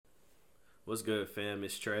What's good, fam?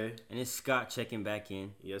 It's Trey. And it's Scott checking back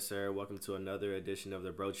in. Yes, sir. Welcome to another edition of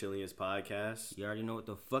the Bro Chillians podcast. You already know what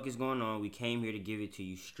the fuck is going on. We came here to give it to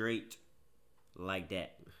you straight like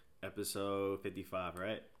that. Episode 55,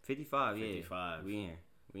 right? 55, yeah. 55. We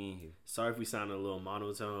in here. Sorry if we sound a little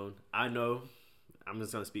monotone. I know. I'm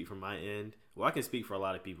just going to speak from my end. Well, I can speak for a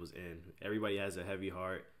lot of people's end. Everybody has a heavy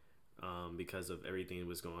heart because of everything that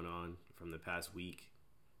was going on from the past week.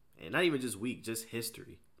 And not even just week, just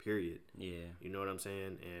history, period. Yeah. You know what I'm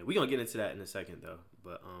saying? And we're going to get into that in a second, though.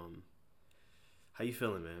 But how you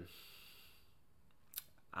feeling, man?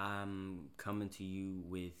 I'm coming to you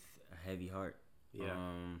with a heavy heart. Yeah.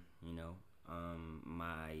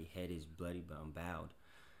 My head is bloody, but I'm bowed.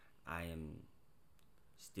 I am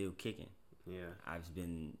still kicking. Yeah. I've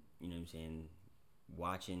been,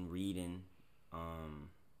 watching, reading,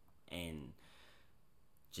 and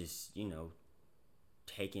just,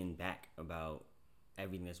 taken back about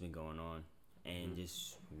everything that's been going on and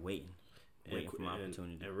just waiting for my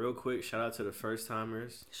opportunity. And real quick, shout out to the first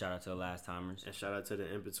timers. Shout out to the last timers. And shout out to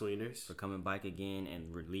the in-betweeners. For coming back again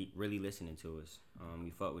and really listening to us. We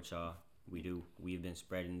fuck with y'all. We do. We've been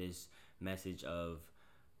spreading this message of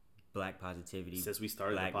black positivity. Since we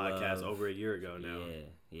started the podcast over a year ago now.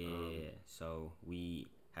 Yeah. So we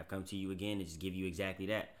have come to you again to just give you exactly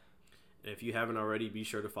that. And if you haven't already, be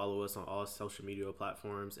sure to follow us on all social media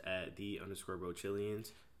platforms at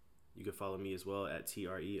 _BroChillians. You can follow me as well at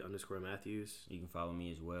TRE_Matthews. You can follow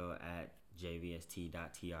me as well at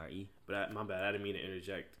JVST.TRE. But my bad, I didn't mean to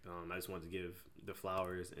interject. I just wanted to give the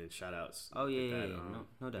flowers and shout outs. Oh, yeah.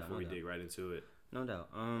 No doubt. Before we dig right into it. No doubt.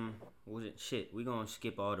 We're going to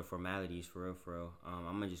skip all the formalities for real.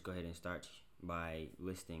 I'm going to just go ahead and start by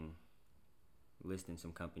listing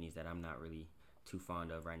some companies that I'm not really too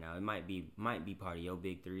fond of right now. It might be part of your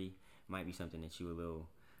big three. Might be something that you a little,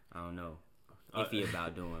 I don't know, iffy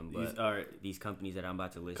about doing. But these companies that I'm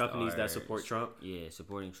about to list companies that support Trump. Yeah,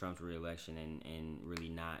 supporting Trump's reelection and really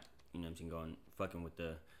not, going fucking with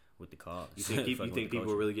the cause. You think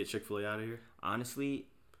people really get Chick-fil-A out of here? Honestly,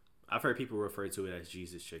 I've heard people refer to it as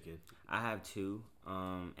Jesus chicken. I have too.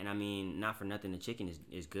 And I mean, not for nothing, the chicken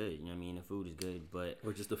is good. You know what I mean? The food is good, but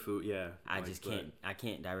or just the food, yeah. I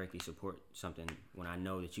can't directly support something when I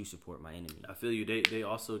know that you support my enemy. I feel you. They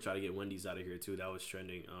also try to get Wendy's out of here too. That was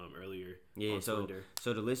trending earlier. Yeah. On Twitter.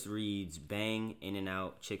 So the list reads: Bang,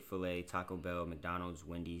 In-N-Out, Chick-fil-A, Taco Bell, McDonald's,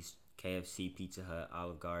 Wendy's, KFC, Pizza Hut,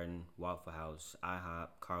 Olive Garden, Waffle House, IHOP,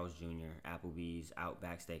 Carl's Jr., Applebee's,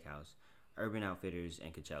 Outback Steakhouse, Urban Outfitters,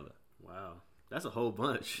 and Coachella. Wow. That's a whole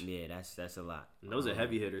bunch. Yeah, that's a lot. And those are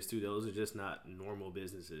heavy hitters too. Those are just not normal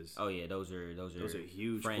businesses. Oh yeah, those are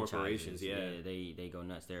huge corporations. Yeah, they go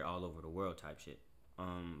nuts. They're all over the world type shit.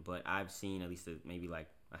 But I've seen at least maybe like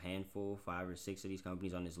a handful, 5 or 6 of these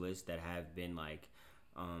companies on this list that have been like,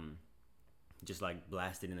 just like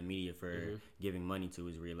blasted in the media for giving money to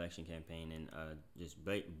his reelection campaign and just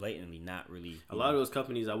blatantly not really. A lot of those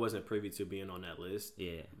companies I wasn't privy to being on that list.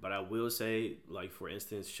 Yeah. But I will say, like for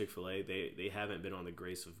instance, Chick-fil-A, they haven't been on the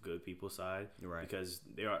grace of good people's side. Right. Because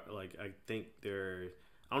they are like I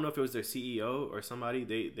don't know if it was their CEO or somebody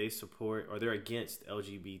they support or they're against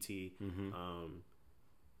LGBT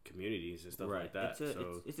communities and stuff like that.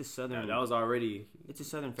 It's a southern. That was already. It's a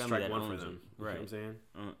southern family that one owns for them. Right. You know what I'm saying?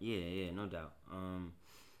 Yeah, no doubt.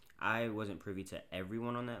 I wasn't privy to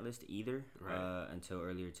everyone on that list either until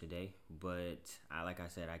earlier today. But like I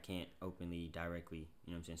said, I can't openly, directly,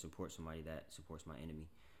 support somebody that supports my enemy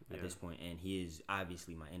at this point, and he is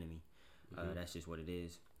obviously my enemy. That's just what it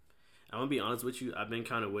is. I'm gonna be honest with you. I've been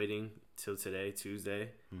kind of waiting till today, Tuesday,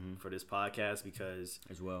 for this podcast because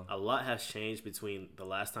as well a lot has changed between the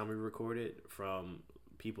last time we recorded, from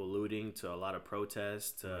people looting to a lot of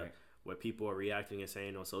protests to what people are reacting and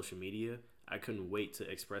saying on social media. I couldn't wait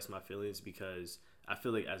to express my feelings because I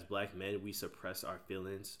feel like as black men, we suppress our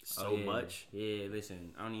feelings so much. Yeah,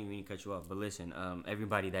 listen, I don't even mean to cut you off, but listen,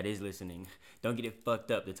 everybody that is listening, don't get it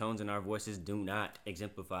fucked up. The tones in our voices do not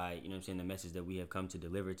exemplify, the message that we have come to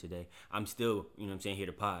deliver today. I'm still, here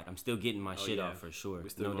to pod. I'm still getting my shit off for sure. We're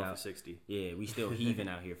still going for 60. Yeah, we still heaving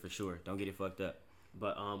out here for sure. Don't get it fucked up.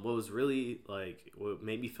 But what was really, what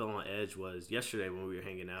made me feel on edge was yesterday when we were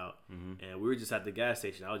hanging out, and we were just at the gas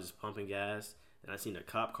station. I was just pumping gas, and I seen a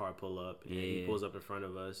cop car pull up, and he pulls up in front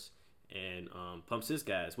of us and pumps his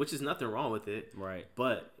gas, which is nothing wrong with it. Right.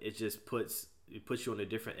 But it just puts you on a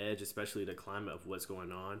different edge, especially the climate of what's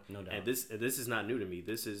going on. No doubt. And this is not new to me.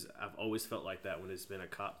 I've always felt like that when there's been a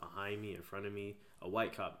cop behind me, in front of me, a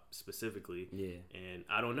white cop specifically. Yeah. And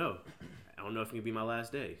I don't know if it can be my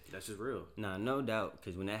last day. That's just real. Nah, no doubt.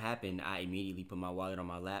 Because when that happened, I immediately put my wallet on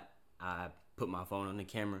my lap. I put my phone on the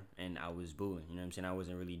camera and I was booing. You know what I'm saying? I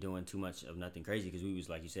wasn't really doing too much of nothing crazy because we was,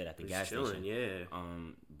 like you said, at the gas station. Yeah.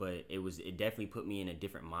 But it definitely put me in a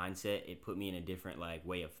different mindset. It put me in a different like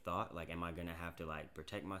way of thought. Like, am I gonna have to like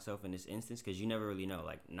protect myself in this instance? Because you never really know.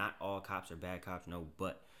 Like, not all cops are bad cops, no,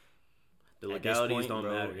 but the legalities point, don't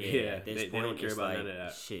bro, matter. Yeah, at this they point, don't care about like, none of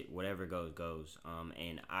that. Shit, whatever goes.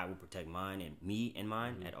 And I will protect mine and me and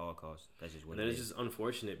mine at all costs. That's just what And it it's is. just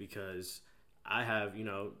unfortunate because I have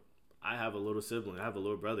a little sibling. I have a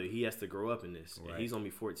little brother. He has to grow up in this. Right. And he's only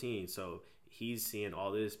 14, so he's seeing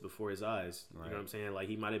all this before his eyes. Right. You know what I'm saying? Like,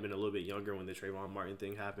 he might have been a little bit younger when the Trayvon Martin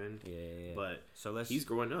thing happened. Yeah. But so he's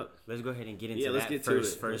growing up. Let's go ahead and get into let's that get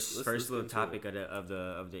first. to it. Let's Little get topic of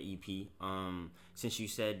the EP. Since you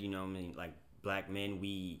said, I mean, like, black men,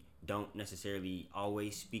 we don't necessarily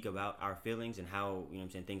always speak about our feelings and how, what I'm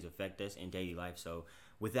saying, things affect us in daily life. So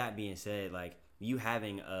with that being said, like, you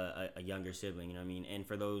having a younger sibling, you know what I mean? And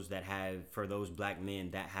for those black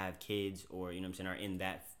men that have kids or, what I'm saying, are in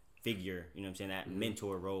that figure, what I'm saying, that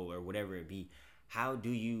mentor role or whatever it be, how do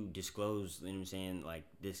you disclose, what I'm saying, like,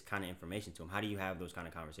 this kind of information to them? How do you have those kind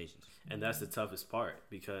of conversations? And that's the toughest part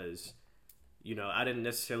because, I didn't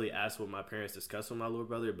necessarily ask what my parents discussed with my little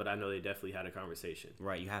brother, but I know they definitely had a conversation.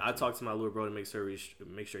 Right, you have I to. talked to my little brother to make sure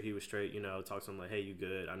he was straight. Talk to him like, hey, you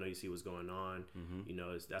good? I know you see what's going on.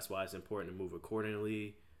 That's why it's important to move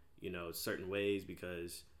accordingly. Certain ways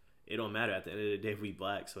because it don't matter at the end of the day if we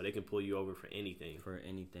black, so they can pull you over for anything. For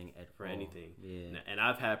anything. Yeah. And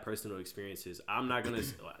I've had personal experiences. I'm not gonna.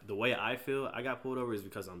 The way I feel, I got pulled over is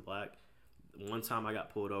because I'm black. One time I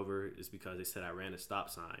got pulled over is because they said I ran a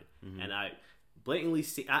stop sign, and I blatantly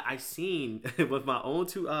see. I seen with my own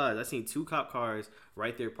two eyes. I seen two cop cars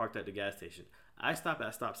right there parked at the gas station. I stop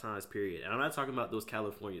at stop signs, period, and I'm not talking about those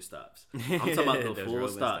California stops. I'm talking about the full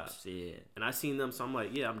stops. Yeah. And I seen them, so I'm like,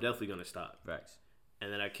 yeah, I'm definitely gonna stop. Facts.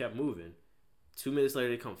 And then I kept moving. 2 minutes later,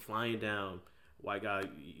 they come flying down. White guy,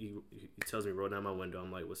 he tells me, roll down my window.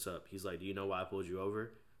 I'm like, what's up? He's like, do you know why I pulled you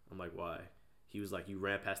over? I'm like, why? He was like, you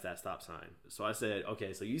ran past that stop sign. So I said,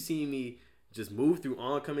 okay, so you see me just move through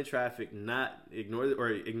oncoming traffic, not ignore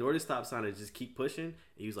the stop sign and just keep pushing. And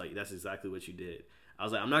he was like, that's exactly what you did. I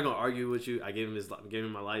was like, I'm not gonna argue with you. I gave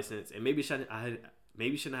him my license, and maybe shouldn't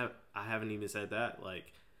have. I haven't even said that.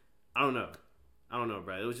 Like, I don't know,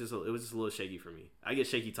 bro. It was just a little shaky for me. I get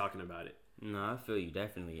shaky talking about it. No, I feel you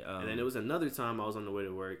definitely. And then there was another time I was on the way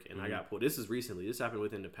to work and I got pulled. This is recently. This happened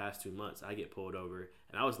within the past 2 months. I get pulled over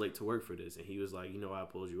and I was late to work for this. And he was like, why I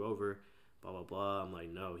pulled you over? Blah, blah, blah. I'm like,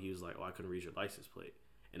 no. He was like, I couldn't read your license plate.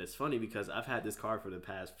 And it's funny because I've had this car for the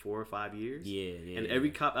past 4 or 5 years. Yeah. And every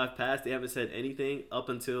cop I've passed, they haven't said anything up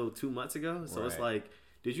until 2 months ago. So It's like,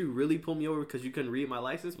 did you really pull me over because you couldn't read my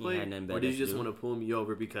license plate? Or did you just want to pull me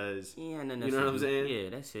over because, you know what I'm saying? Yeah,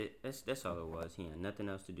 that's it. That's all it was. He had nothing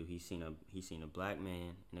else to do. He seen a black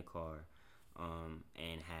man in a car,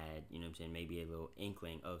 and had, what I'm saying, maybe a little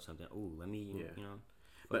inkling of something. Ooh, let me,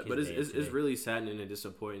 But it's really saddening and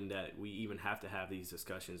disappointing that we even have to have these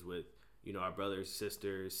discussions with, our brothers,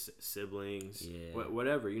 sisters, siblings,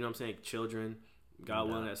 whatever. You know what I'm saying? Children, God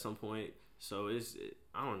willing, at some point. So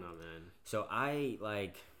I don't know, man. So I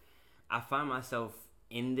find myself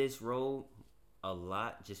in this role a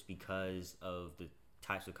lot just because of the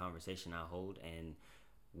types of conversation I hold and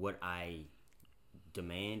what I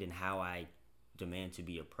demand and how I demand to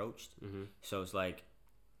be approached. Mm-hmm. So it's like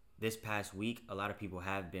this past week, a lot of people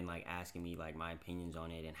have been like asking me like my opinions on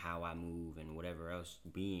it and how I move and whatever else,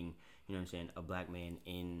 being, a black man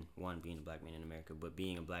being a black man in America, but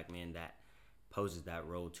being a black man that poses that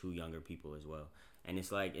role to younger people as well. And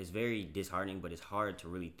it's like, it's very disheartening, but it's hard to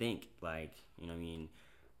really think like,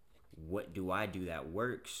 what do I do that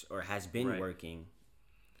works or has been working?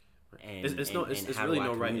 And it's how really do I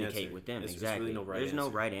no right communicate answer with them? It's exactly. Really no right There's answer. no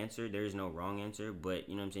right answer. There's no wrong answer. But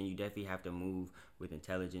you definitely have to move with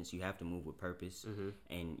intelligence. You have to move with purpose,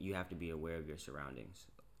 and you have to be aware of your surroundings.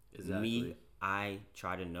 Exactly. Me, I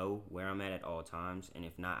try to know where I'm at all times, and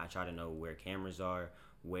if not, I try to know where cameras are,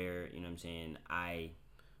 where I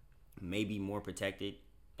may be more protected.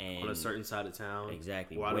 And on a certain side of town,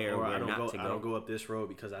 exactly. I don't go up this road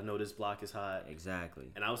because I know this block is hot.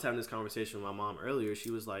 Exactly. And I was having this conversation with my mom earlier.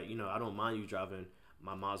 She was like, I don't mind you driving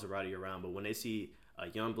my Maserati around, but when they see a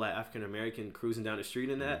young black African American cruising down the street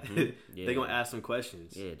in that, they're gonna ask some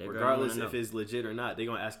questions. Yeah, regardless if it's legit or not, they're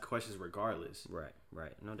gonna ask questions regardless.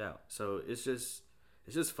 Right, no doubt. So it's just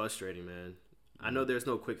frustrating, man. I know there's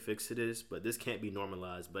no quick fix to this, but this can't be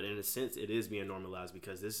normalized. But in a sense, it is being normalized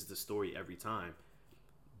because this is the story every time.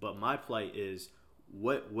 But my plight is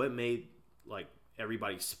what made like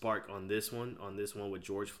everybody spark on this one with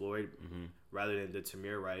George Floyd, rather than the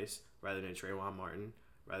Tamir Rice, rather than Trayvon Martin,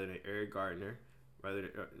 rather than Eric Gardner, rather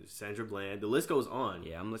than Sandra Bland. The list goes on.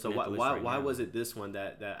 Yeah, I'm looking so at why, the list why, right why now. was it this one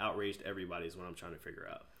that outraged everybody is what I'm trying to figure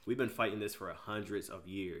out. We've been fighting this for hundreds of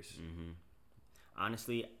years. Mm-hmm.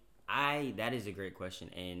 Honestly, that is a great question.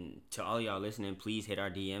 And to all y'all listening, please hit our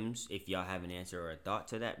DMs if y'all have an answer or a thought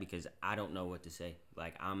to that, because I don't know what to say.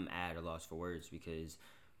 Like, I'm at a loss for words, because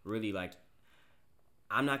really, like,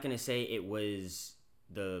 I'm not going to say it was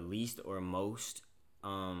the least or most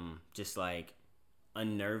just like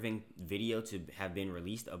unnerving video to have been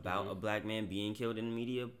released about a black man being killed in the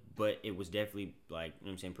media, but it was definitely, like, you know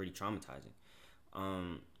what I'm saying, pretty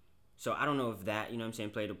traumatizing. So I don't know if that, you know what I'm saying,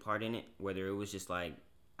 played a part in it, whether it was just like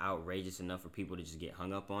outrageous enough for people to just get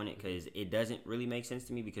hung up on it, because it doesn't really make sense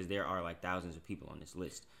to me, because there are like thousands of people on this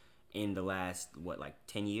list in the last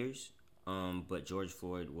 10 years. But George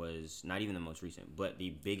Floyd was not even the most recent, but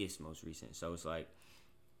the most recent. So it's like,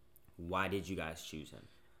 why did you guys choose him?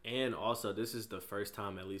 And also, this is the first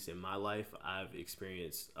time, at least in my life, I've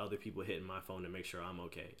experienced other people hitting my phone to make sure I'm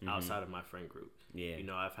okay, outside of my friend group. Yeah. You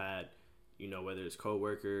know, I've had, you know, whether it's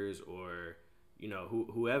coworkers or, you know,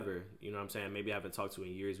 whoever, you know what I'm saying, maybe I haven't talked to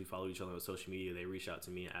in years, we follow each other on social media, they reach out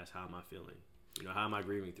to me and ask, how am I feeling? You know, how am I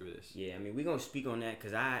grieving through this? Yeah, I mean, we're going to speak on that,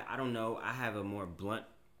 because I don't know, I have a more blunt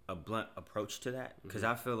approach to that, because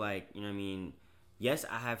I feel like, you know what I mean, yes,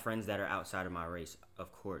 I have friends that are outside of my race,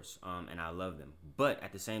 of course, and I love them, but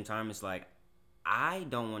at the same time, it's like, I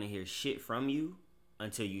don't want to hear shit from you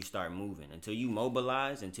until you start moving, until you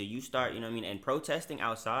mobilize, until you start, you know what I mean, and protesting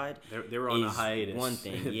outside. They were on a hiatus one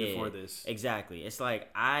thing, yeah, before this. Exactly. It's like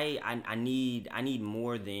I need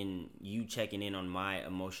more than you checking in on my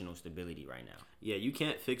emotional stability right now. Yeah, you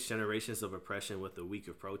can't fix generations of oppression with a week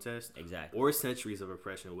of protest. Exactly. Or centuries of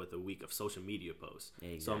oppression with a week of social media posts.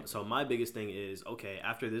 Exactly. So my biggest thing is, okay,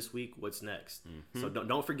 after this week, what's next? So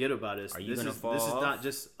don't forget about us. Are you gonna fall This is off? not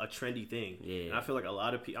just a trendy thing. Yeah. And I feel like a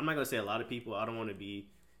lot of people, I'm not going to say a lot of people, I don't want to be,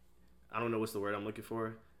 I don't know what's the word I'm looking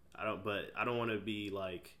for. I don't want to be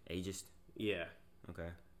like... Ageist? Yeah. Okay.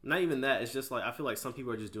 Not even that. It's just like, I feel like some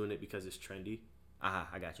people are just doing it because it's trendy.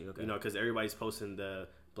 I got you. Okay. You know, because everybody's posting the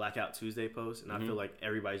Blackout Tuesday post, and I feel like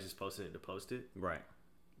everybody's just posting it to post it. Right.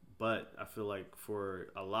 But I feel like for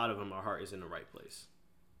a lot of them, our heart is in the right place.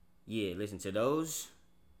 Yeah, listen, to those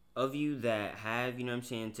of you that have, you know what I'm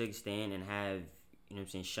saying, took a stand and have, you know what I'm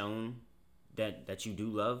saying, shown that you do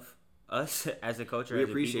love us as a culture, we as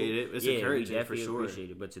appreciate a people, it. It's yeah, encouraging, we definitely for sure.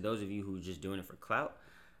 appreciate it. But to those of you who just doing it for clout,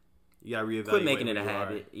 you gotta reevaluate. quit making it a who you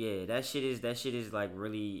habit. are. Yeah, that shit is like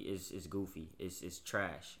really is goofy. It's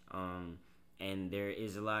trash. And there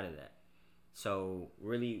is a lot of that. So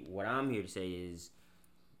really, what I'm here to say is,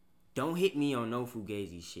 don't hit me on no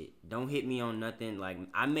fugazi shit. Don't hit me on nothing. Like,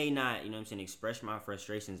 I may not, you know what I'm saying, express my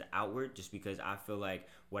frustrations outward just because I feel like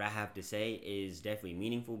what I have to say is definitely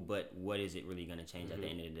meaningful, but what is it really going to change at the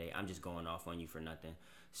end of the day? I'm just going off on you for nothing.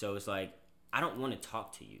 So it's like, I don't want to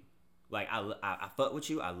talk to you. Like, I fuck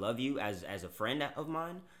with you. I love you as a friend of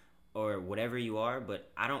mine or whatever you are,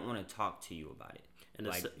 but I don't want to talk to you about it. And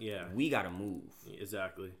like, we got to move.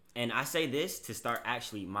 Exactly. And I say this to start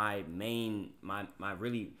actually my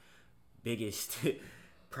really biggest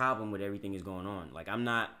problem with everything is going on. Like, I'm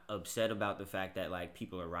not upset about the fact that, like,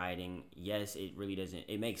 people are rioting. Yes, it really doesn't.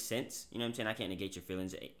 It makes sense. You know what I'm saying? I can't negate your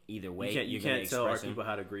feelings either way. You can't tell our people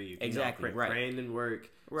how to grieve. Exactly. You know, right. Praying and work.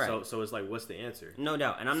 Right. So it's like, what's the answer? No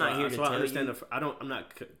doubt. And I'm not here to tell you. I'm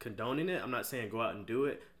not condoning it. I'm not saying go out and do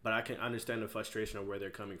it, but I can understand the frustration of where they're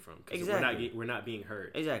coming from. Exactly. We're not being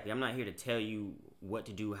heard. Exactly. I'm not here to tell you what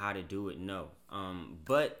to do, how to do it. No.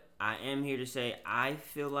 But I am here to say I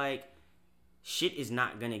feel like shit is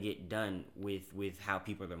not gonna get done with how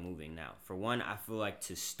people are moving now. For one, I feel like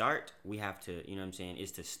to start, we have to, you know what I'm saying,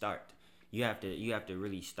 is to start. You have to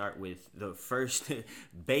really start with the first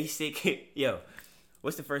basic. Yo,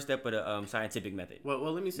 what's the first step of the scientific method?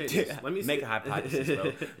 Well, let me say this. Make a hypothesis,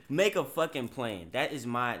 bro. Make a fucking plan. That's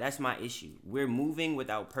my issue. We're moving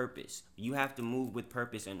without purpose. You have to move with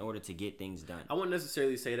purpose in order to get things done. I wouldn't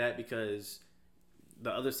necessarily say that, because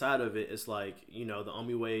the other side of it is like, you know, the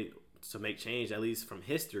only way to make change, at least from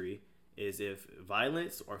history, is if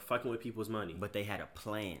violence or fucking with people's money. But they had a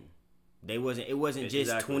plan. It wasn't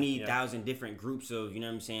just 20,000 different groups of, you know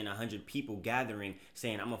what I'm saying, 100 people gathering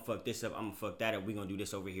saying, I'm gonna fuck this up, I'm gonna fuck that up, we're gonna do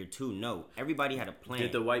this over here too. No, everybody had a plan.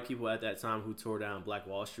 Did the white people at that time who tore down Black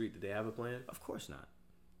Wall Street, did they have a plan? Of course not.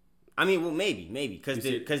 I mean, well, maybe, because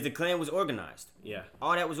the Klan was organized. Yeah.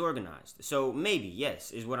 All that was organized. So maybe,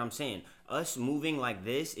 yes, is what I'm saying. Us moving like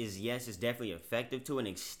this is definitely effective to an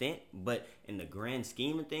extent, but in the grand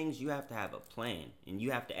scheme of things, you have to have a plan, and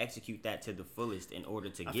you have to execute that to the fullest in order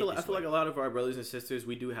to get this way. I feel like a lot of our brothers and sisters,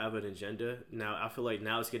 we do have an agenda. Now, I feel like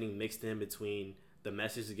now it's getting mixed in between the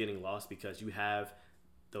message is getting lost because you have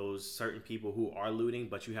those certain people who are looting,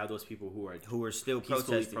 but you have those people who are still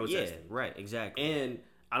protesting. Yeah, right, exactly. And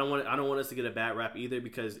I don't want us to get a bad rap either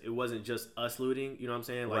because it wasn't just us looting. You know what I'm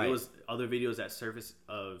saying? Like right. It was other videos that surface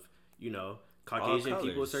of Caucasian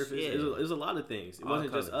people surface. Yeah. It was a lot of things. It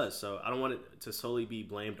wasn't just us. So I don't want it to solely be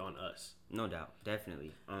blamed on us. No doubt,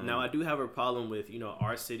 definitely. Now I do have a problem with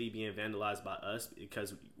our city being vandalized by us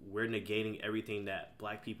because we're negating everything that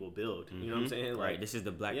black people build. You know what I'm saying? Right. This is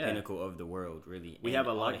the black pinnacle of the world, really. We have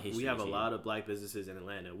a lot of black businesses in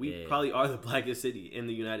Atlanta. We probably are the blackest city in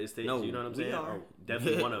the United States. No, you know what I'm saying? We are. Or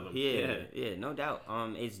definitely one of them. Yeah, no doubt.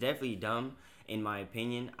 It's definitely dumb in my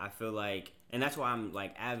opinion. I feel like, and that's why I'm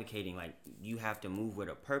like advocating like you have to move with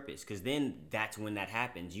a purpose, because then that's when that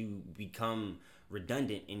happens. You become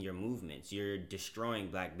redundant in your movements. You're destroying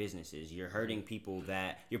black businesses. You're hurting people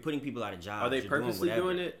you're putting people out of jobs. Are they purposely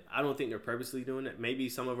doing it? I don't think they're purposely doing it. Maybe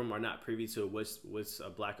some of them are not privy to what's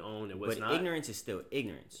black owned and what's not. But ignorance is still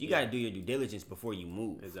ignorance. You got to do your due diligence before you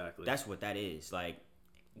move. Exactly. That's what that is. Like,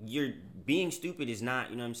 you're being stupid is not,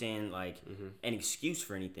 you know what I'm saying, like an excuse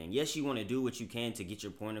for anything. Yes, you want to do what you can to get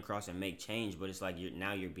your point across and make change, but it's like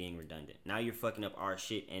you're being redundant. Now you're fucking up our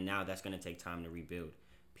shit, and now that's going to take time to rebuild.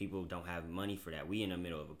 People don't have money for that. We in the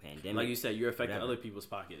middle of a pandemic. Like you said, you're affecting other people's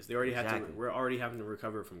pockets. They already we're already having to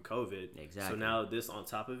recover from COVID. Exactly. So now this on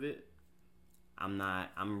top of it.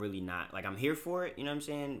 I'm really not, like, I'm here for it, you know what I'm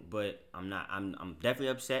saying? But I'm definitely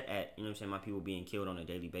upset at, you know what I'm saying, my people being killed on a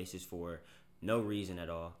daily basis for no reason at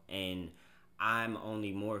all. And I'm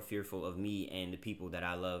only more fearful of me and the people that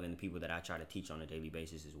I love and the people that I try to teach on a daily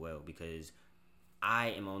basis as well, because I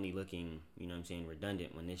am only looking, you know what I'm saying,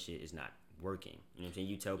 redundant when this shit is not working. You know what I'm saying?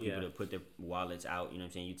 You tell people to put their wallets out, you know what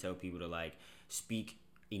I'm saying? You tell people to like speak,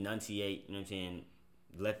 enunciate, you know what I'm saying?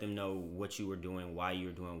 Let them know what you were doing, why you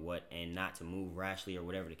were doing what, and not to move rashly or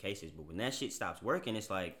whatever the case is. But when that shit stops working, it's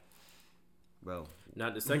like, bro. Now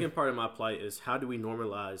the second part of my plight is, how do we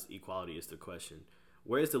normalize equality is the question.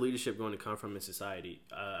 Where is the leadership going to come from in society?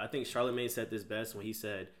 I think Charlemagne said this best when he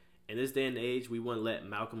said, in this day and age, we wouldn't let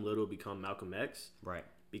Malcolm Little become Malcolm X. Right.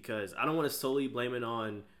 Because I don't want to solely blame it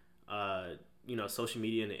on social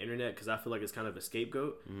media and the internet, because I feel like it's kind of a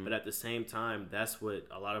scapegoat. But at the same time, that's what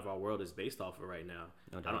a lot of our world is based off of right now.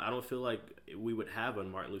 No doubt. I don't feel like we would have a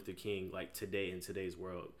Martin Luther King like today in today's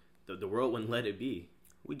world. The world wouldn't let it be.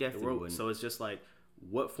 We definitely wouldn't. So it's just like,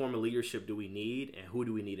 what form of leadership do we need, and who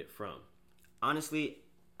do we need it from? Honestly,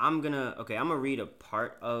 I'm gonna read a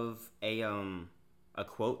part of a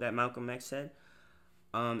quote that Malcolm X said,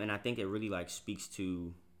 and I think it really like speaks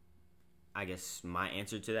to, I guess, my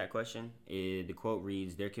answer to that question. The quote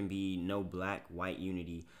reads, "There can be no black-white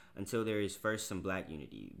unity until there is first some black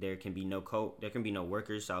unity. There can be no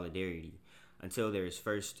workers' solidarity until there is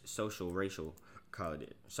first social-racial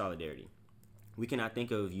solidarity. We cannot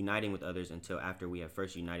think of uniting with others until after we have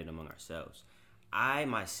first united among ourselves." I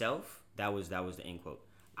myself, that was the end quote.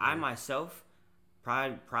 I myself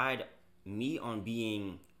pride me on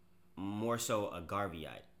being more so a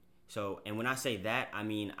Garveyite. So, and when I say that, I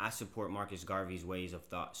mean I support Marcus Garvey's ways of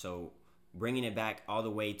thought. So, bringing it back all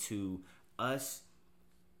the way to us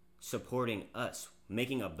supporting us,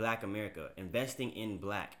 making a black America, investing in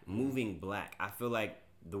black, moving black. I feel like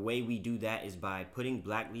the way we do that is by putting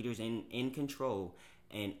black leaders in control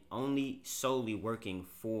and only solely working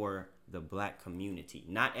for the black community.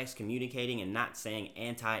 Not excommunicating and not saying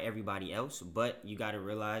anti-everybody else, but you got to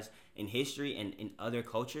realize in history and in other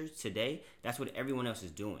cultures today, that's what everyone else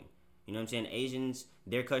is doing. You know what I'm saying? Asians,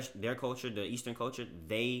 their culture, the Eastern culture,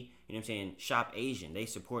 they, you know what I'm saying, shop Asian. They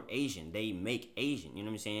support Asian. They make Asian. You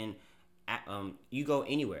know what I'm saying? You go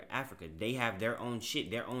anywhere, Africa, they have their own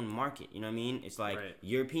shit, their own market. You know what I mean? It's like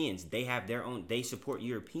Europeans, they have their own, they support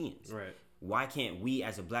Europeans. Right. Why can't we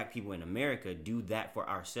as a black people in America do that for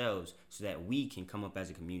ourselves so that we can come up as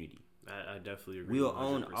a community? I definitely agree. We'll 100%.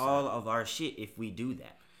 Own all of our shit if we do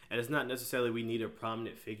that. And it's not necessarily we need a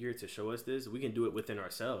prominent figure to show us this. We can do it within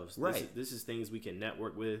ourselves. Right. This is things we can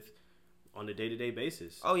network with on a day-to-day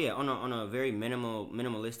basis. Oh yeah, on a very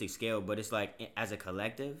minimalistic scale, but it's like as a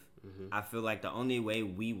collective, I feel like the only way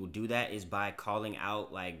we will do that is by calling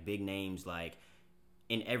out like big names like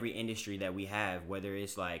in every industry that we have, whether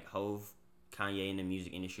it's like Hove, Kanye in the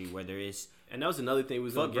music industry, whether it's, and that was another thing we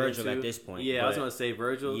was gonna get Virgil into at this point. Yeah, I was gonna say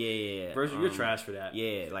Virgil. Yeah. Virgil, you're trash for that.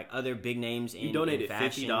 Yeah, like other big names in, you donated in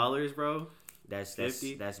fashion. $50, bro. That's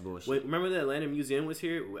bullshit. Wait, remember the Atlanta Museum was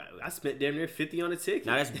here? I spent damn near $50 on a ticket.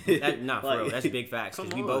 Nah, for real. That's big facts.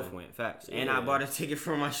 Because we both went facts, and I bought a ticket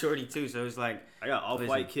for my shorty too. So it's like I got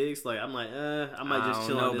off-white kicks. Like I'm like, I might just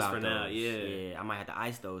chill on this for now. Yeah, I might have to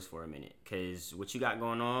ice those for a minute. Cause what you got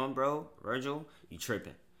going on, bro, Virgil, you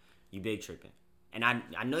tripping. You big tripping. And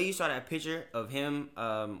I know you saw that picture of him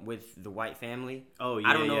with the white family. Oh yeah,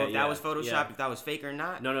 I don't know if that yeah, was Photoshopped, yeah. if that was fake or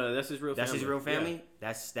not. No, that's his real. That's family. his real family. Yeah.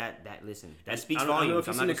 That's that. Listen, that speaks I don't know volumes. if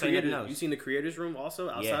you've I'm seen not the gonna say nothing creators. else. You seen the creators room also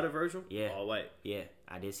outside of Virgil? Yeah, all white. Yeah,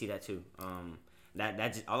 I did see that too. That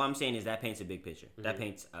just, all I'm saying is that paints a big picture. Mm-hmm. That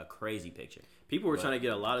paints a crazy picture. People were trying to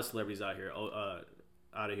get a lot of celebrities out here.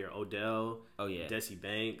 Out of here, Odell. Oh yeah, Desi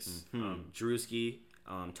Banks, Drewski.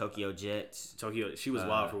 Tokyo Jets. She was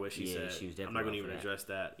wild for what she said. She was definitely I'm not going to even address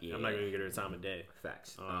that. Yeah. I'm not going to get her time of day.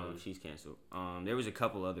 Facts. She's canceled. There was a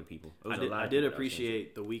couple other people. I did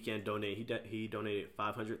appreciate the Weeknd donate. He donated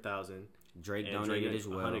 $500,000. Drake donated as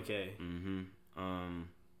well. $100K.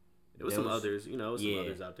 It was some others, some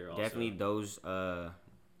others out there also. Definitely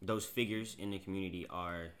those figures in the community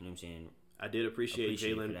are, you know what I'm saying. I did appreciate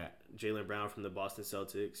Jaylen Brown from the Boston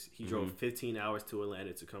Celtics. He drove 15 hours to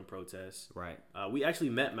Atlanta to come protest. Right. We actually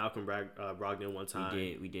met Malcolm Brogdon one time.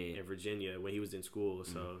 We did. In Virginia when he was in school.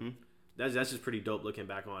 So that's just pretty dope looking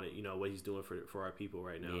back on it. What he's doing for our people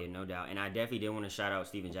right now. Yeah, no doubt. And I definitely did want to shout out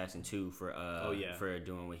Steven Jackson too for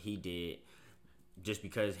doing what he did. Just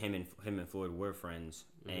because him and Floyd were friends,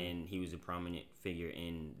 and he was a prominent figure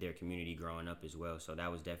in their community growing up as well. So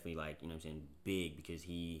that was definitely big because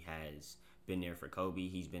he has been there for Kobe.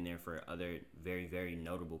 He's been there for other very, very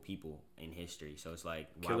notable people in history. So it's like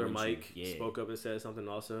Killer Mike spoke up and said something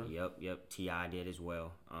also. Yep. T.I. did as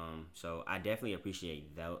well. So I definitely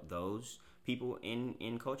appreciate those people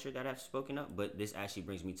in culture that have spoken up. But this actually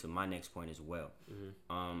brings me to my next point as well.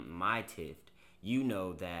 My TIFT.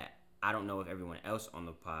 That I don't know if everyone else on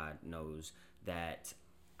the pod knows that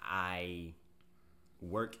I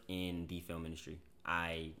work in the film industry.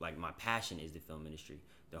 My passion is the film industry.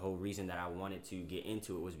 The whole reason that I wanted to get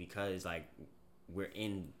into it was because we're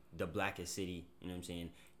in the blackest city, you know what I'm saying,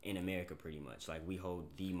 in America pretty much. We hold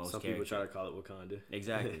the most. Some people try to call it Wakanda.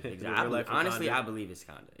 Exactly. Honestly, I believe it's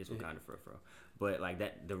Wakanda. It's Wakanda for real. But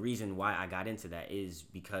that the reason why I got into that is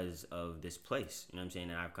because of this place, you know what I'm saying,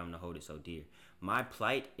 and I've come to hold it so dear. My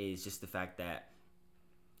plight is just the fact that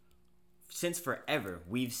since forever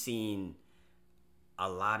we've seen a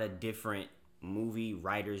lot of different movie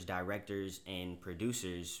writers, directors, and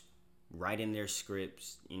producers writing their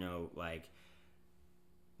scripts,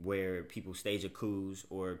 where people stage a coups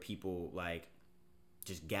or people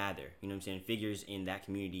just gather, you know what I'm saying, figures in that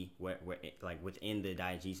community where within the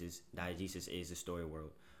diegesis is the story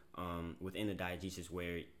world, within the diegesis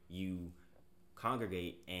where you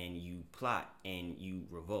congregate and you plot and you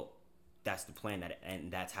revolt. That's the plan,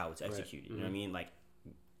 and that's how it's executed. Right. You know what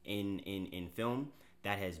I mean? In film,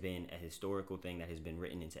 that has been a historical thing that has been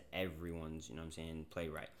written into everyone's, you know what I'm saying,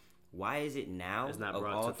 playwright. Why is it now, it's not of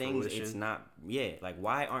brought all to things, fruition. it's not,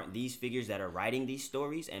 why aren't these figures that are writing these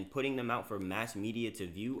stories and putting them out for mass media to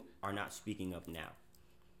view are not speaking up now?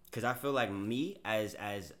 Because I feel like me, as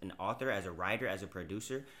an author, as a writer, as a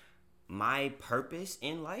producer, my purpose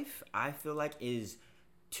in life, I feel like, is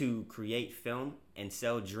to create film and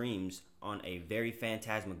sell dreams on a very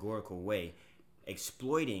phantasmagorical way,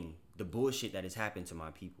 exploiting the bullshit that has happened to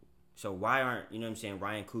my people. So why aren't, you know what I'm saying,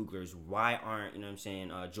 Ryan Coogler's, why aren't, you know what I'm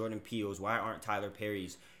saying, Jordan Peele's, why aren't Tyler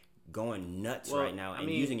Perry's going nuts right now and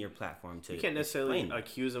using your platform to... You can't necessarily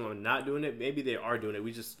accuse them of not doing it. Maybe they are doing it.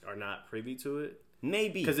 We just are not privy to it.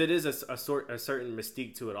 Maybe. Because it is a certain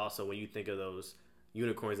mystique to it also when you think of those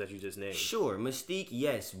unicorns that you just named. Sure, mystique,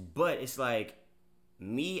 yes, but it's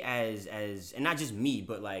me as and not just me,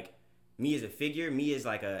 but me as a figure, me as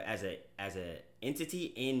as a entity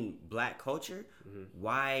in black culture.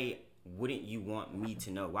 Why wouldn't you want me to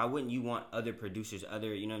know? Why wouldn't you want other producers,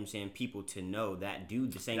 other, you know what I'm saying, people to know that do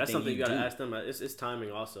the same thing? That's something you gotta ask them. It's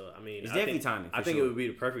timing also. I mean, it's definitely timing. I think it would be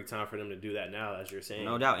the perfect time for them to do that now, as you're saying.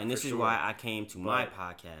 No doubt, and this is why I came to my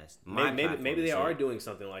podcast. Maybe they are doing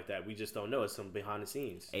something like that. We just don't know. It's some behind the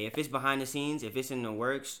scenes. Hey, if it's behind the scenes, if it's in the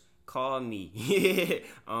works, call me,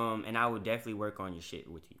 and I would definitely work on your shit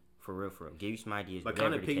with you. For real. Give you some ideas. But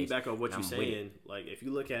kind of piggyback on what you're saying, if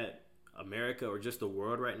you look at America or just the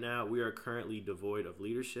world right now, we are currently devoid of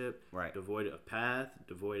leadership, right? Devoid of path,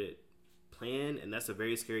 devoid of plan, and that's a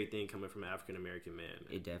very scary thing coming from an African American man.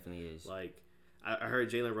 It definitely is. I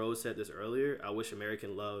heard Jalen Rose said this earlier. I wish America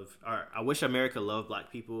loved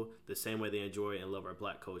black people the same way they enjoy and love our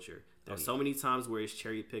black culture. There's so many times where it's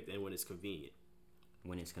cherry picked and when it's convenient.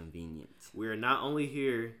 We are not only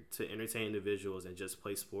here to entertain individuals and just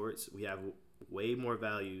play sports. We have way more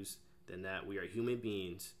values than that. We are human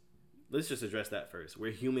beings. Let's just address that first.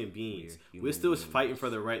 We're human beings. We're still fighting for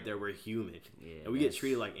the right that we're human. Yeah, and we get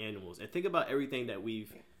treated like animals. And think about everything that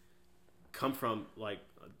we've come from,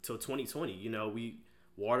 till 2020. We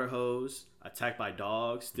water hose, attacked by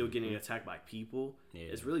dogs, still getting attacked by people. Yeah.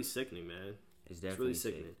 It's really sickening, man. definitely really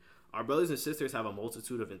sickening. sick. Our brothers and sisters have a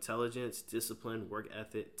multitude of intelligence, discipline, work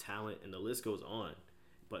ethic, talent, and the list goes on.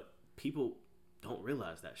 But people don't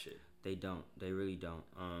realize that shit. They don't. They really don't.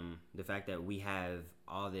 The fact that we have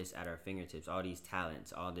all this at our fingertips, all these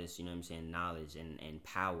talents, all this, you know what I'm saying, knowledge and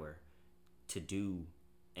power to do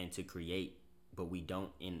and to create, but we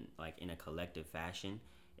don't in a collective fashion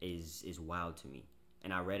is wild to me.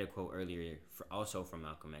 And I read a quote earlier, also from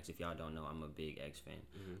Malcolm X. If y'all don't know, I'm a big X fan.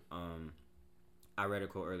 Mm-hmm. I read a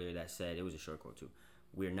quote earlier that said, it was a short quote too,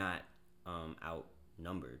 we're not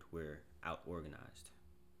outnumbered, we're out-organized.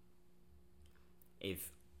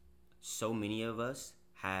 If so many of us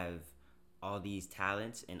have all these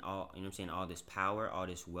talents and all, you know what I'm saying, all this power, all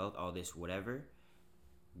this wealth, all this whatever,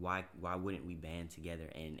 why wouldn't we band together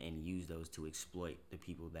and use those to exploit the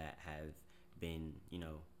people that have been, you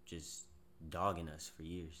know, just dogging us for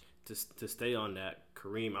years? To stay on that,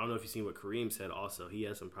 Kareem, I don't know if you've seen what Kareem said also. He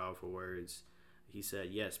has some powerful words. He said,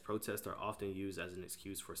 yes, protests are often used as an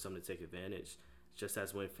excuse for some to take advantage, just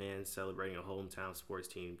as when fans celebrating a hometown sports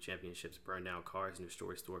team championships burn down cars and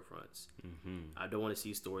destroy storefronts. Mm-hmm. I don't want to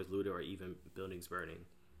see stores looted or even buildings burning.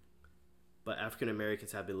 But African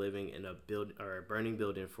Americans have been living in a burning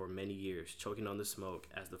building for many years, choking on the smoke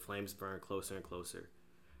as the flames burn closer and closer.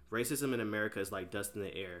 Racism in America is like dust in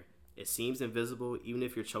the air. It seems invisible even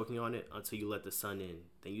if you're choking on it until you let the sun in.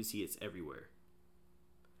 Then you see it's everywhere.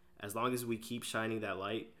 As long as we keep shining that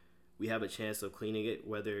light, we have a chance of cleaning it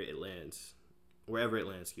wherever it lands,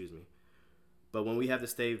 But when we have to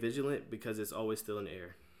stay vigilant because it's always still in the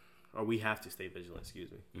air, or we have to stay vigilant,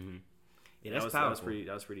 Mm-hmm. Yeah, that's powerful.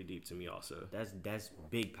 That was pretty deep to me also. That's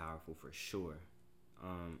big powerful for sure.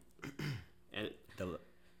 And I'm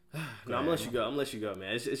gonna let you go,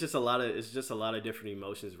 man. It's just a lot of different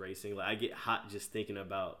emotions racing. Like I get hot just thinking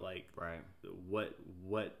about like what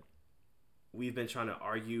we've been trying to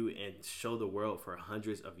argue and show the world for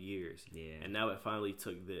hundreds of years. Yeah. And now it finally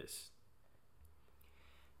took this.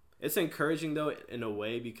 It's encouraging though in a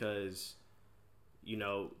way because, you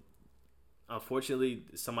know, unfortunately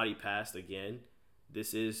somebody passed again.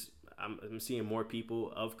 I'm seeing more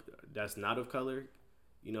people that's not of color,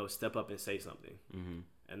 you know, step up and say something. Mm-hmm.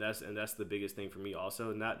 And that's the biggest thing for me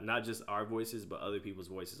also. Not just our voices, but other people's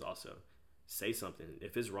voices also. Say something.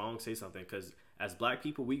 If it's wrong, say something. Because as black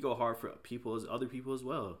people, we go hard for other people as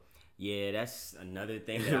well. Yeah, that's another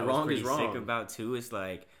thing that I was pretty sick about too. It's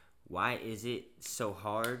like, why is it so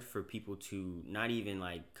hard for people to not even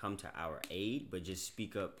like come to our aid, but just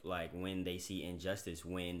speak up like when they see injustice,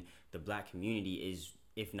 when the black community is,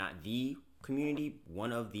 if not the community,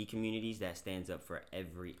 one of the communities that stands up for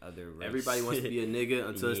every other race. Everybody wants to be a nigga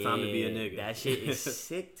until it's time to be a nigga. That shit is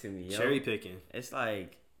sick to me, yo. Cherry picking. It's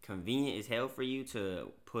like convenient as hell for you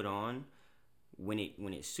to put on when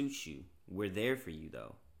it suits you. We're there for you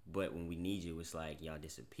though. But when we need you, it's like y'all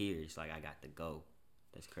disappear. It's like I got to go.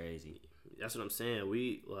 That's crazy. That's what I'm saying.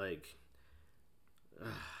 We like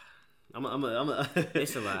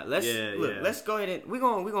It's a lot. Let's go ahead and we're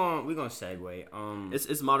gonna segue.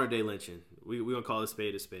 It's modern day lynching. We're gonna call a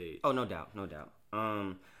spade a spade. Oh, no doubt.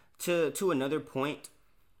 To another point,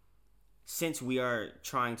 since we are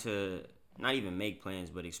trying to not even make plans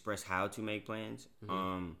but express how to make plans,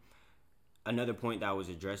 mm-hmm. Another point that was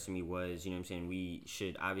addressed to me was, you know what I'm saying, we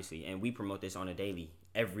should obviously, and we promote this on a daily,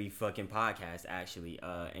 every fucking podcast actually,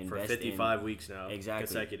 invest for 55 weeks now. Exactly.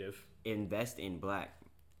 Consecutive. Invest in black.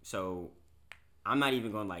 So I'm not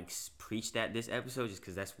even going to like preach that this episode just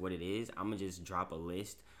because that's what it is. I'm going to just drop a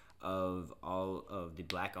list of all of the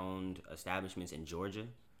black owned establishments in Georgia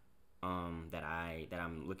that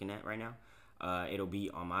I'm looking at right now. It'll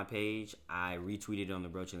be on my page. I retweeted it on the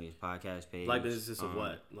Broach and Leaves podcast page. Black businesses of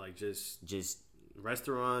what? Like just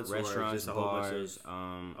restaurants, or just a bars. Whole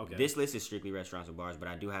bunch of, okay. This list is strictly restaurants and bars, but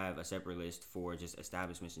I do have a separate list for just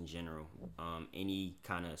establishments in general. Any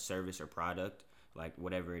kind of service or product, like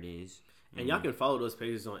whatever it is. And y'all can follow those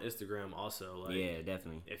pages on Instagram also. Like, yeah,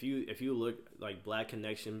 definitely. If you look like Black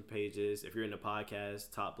Connection pages, if you're in the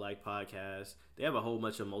podcast, Top Black Podcast, they have a whole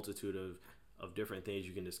bunch of multitude of different things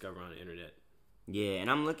you can discover on the internet. Yeah, and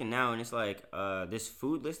I'm looking now, and it's like this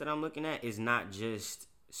food list that I'm looking at is not just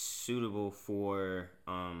suitable for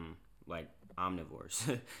like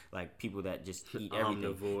omnivores, like people that just eat everything.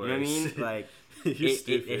 Omnivores. You know what I mean? Like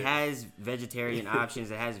it has vegetarian options,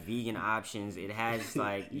 it has vegan options, it has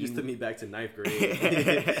like you used to me back to 9th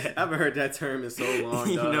grade. I haven't heard that term in so long.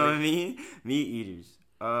 You know what I mean? Meat eaters.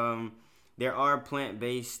 There are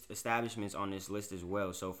plant-based establishments on this list as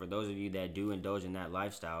well. So for those of you that do indulge in that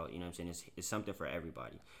lifestyle, you know what I'm saying, it's something for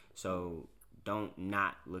everybody. So don't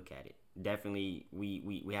not look at it. Definitely,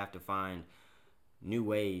 we have to find new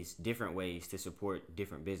ways, different ways to support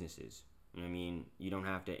different businesses. You know what I mean? You don't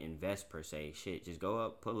have to invest per se. Shit, just go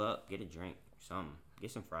up, pull up, get a drink, something, get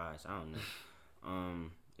some fries. I don't know.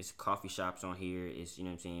 It's coffee shops on here. It's, you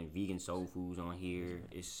know what I'm saying, vegan soul foods on here.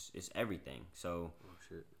 It's everything. So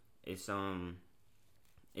it's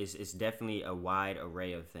definitely a wide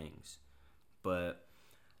array of things. But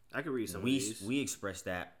I could read some of these. We express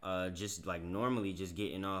that just like normally just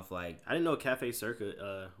getting off like I didn't know Cafe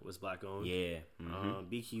Circa was black owned. Yeah.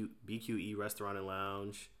 BQE Restaurant and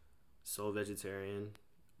Lounge, Soul Vegetarian,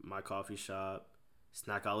 My Coffee Shop,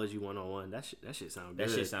 Snackology 101. That shit sound good.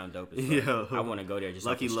 That shit sound dope as fuck. Yo, I want to go there just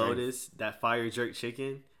Lucky Lotus, that fire jerk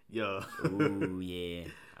chicken. Yo. Ooh, yeah.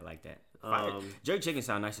 I like that. Jerk chicken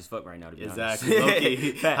sound nice as fuck right now, to be honest. Exactly.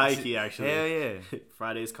 Low-key, high-key, actually. Hell yeah.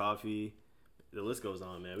 Friday's Coffee. The list goes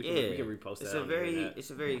on, man. We can repost that. It's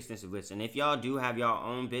a very extensive list. And if y'all do have y'all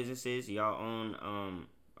own businesses, y'all own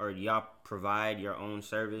or y'all provide your own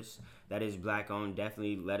service that is black owned,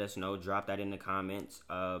 definitely let us know. Drop that in the comments.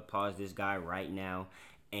 Pause this guy right now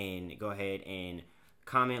and go ahead and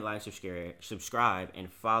comment, like, subscribe,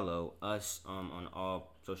 and follow us on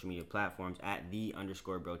all social media platforms at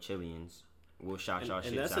 @the_BroChillians. We'll shout y'all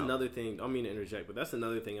shit out. And that's another thing. I don't mean to interject, but that's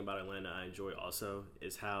another thing about Atlanta I enjoy also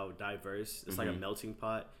is how diverse. It's like a melting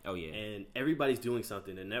pot. Oh, yeah. And everybody's doing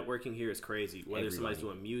something. The networking here is crazy. Whether somebody's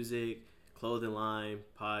doing music, clothing line,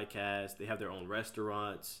 podcast, they have their own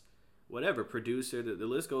restaurants, whatever, producer, the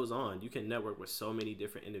list goes on. You can network with so many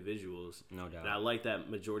different individuals. No doubt. And I like that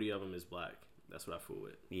majority of them is black. That's what I fool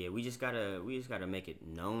with. Yeah, we just gotta make it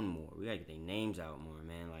known more. We gotta get their names out more,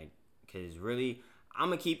 man. Like, cause really, I'm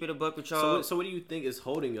gonna keep it a buck with y'all. So what do you think is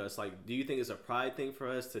holding us? Like, do you think it's a pride thing for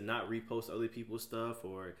us to not repost other people's stuff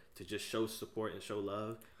or to just show support and show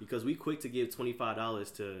love? Because we quick to give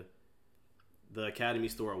 $25 to the Academy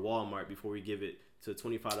store or Walmart before we give it to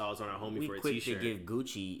 $25 on our homie for a t-shirt. We quick to give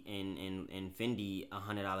Gucci and Fendi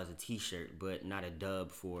 $100 a t-shirt, but not a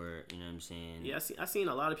dub for, you know what I'm saying? Yeah, I seen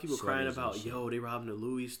a lot of people crying about, yo, they robbing the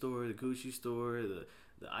Louis store, the Gucci store, the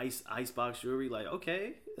icebox jewelry. Like,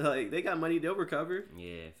 okay, like they got money, they'll recover.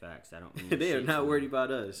 Yeah, facts. I don't. They are not worried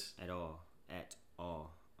about us at all.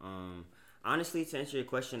 Honestly, to answer your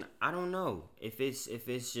question, I don't know if it's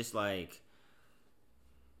just like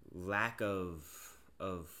lack of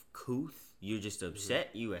couth. You're just upset.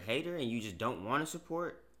 You a hater and you just don't want to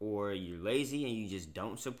support, or you're lazy and you just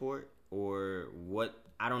don't support, or what?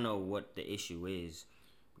 I don't know what the issue is.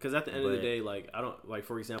 Because at the end of the day, like, I don't, like,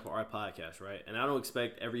 for example, our podcast, right? And I don't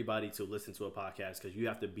expect everybody to listen to a podcast because you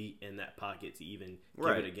have to be in that pocket to even give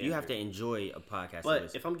it a gander. You have to enjoy a podcast.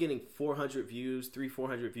 But if I'm getting 400 views,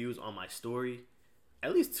 400 views on my story,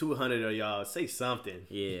 at least 200 of y'all say something.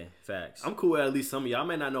 Yeah, facts. I'm cool with at least some of y'all. I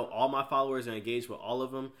may not know all my followers and engage with all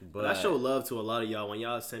of them, but I show love to a lot of y'all when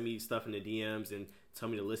y'all send me stuff in the DMs and tell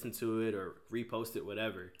me to listen to it or repost it,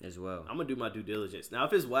 whatever. As well. I'm going to do my due diligence. Now,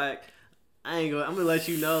 if it's whack, I'm gonna let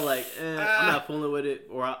you know, like, I'm not fooling with it,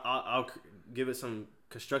 or I'll give it some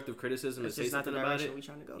constructive criticism and say something about it. We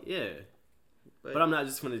trying to go. Yeah, but I'm not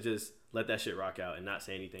just gonna just let that shit rock out and not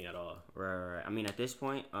say anything at all. Right. I mean, at this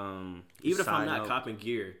point, even if I'm not copping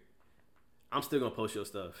gear, I'm still gonna post your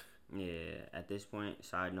stuff. Yeah. At this point,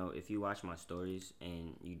 side note: if you watch my stories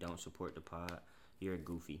and you don't support the pod, you're a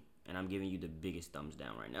goofy. And I'm giving you the biggest thumbs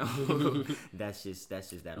down right now. that's just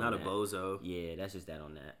that. Not on a bozo. Yeah, that's just that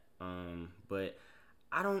on that. But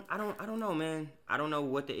I don't know, man. I don't know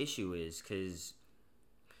what the issue is, because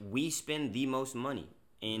we spend the most money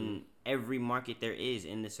in every market there is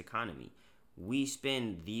in this economy. We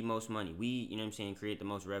spend the most money. We, you know what I'm saying, create the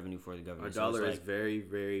most revenue for the government. Our dollar is very,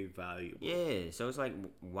 very valuable. Yeah, so it's like,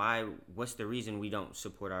 what's the reason we don't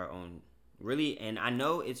support our own, really? And I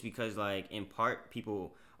know it's because, like, in part,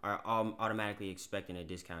 people are automatically expecting a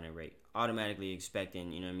discounted rate. Automatically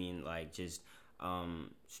expecting, you know what I mean, like, just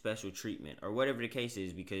special treatment or whatever the case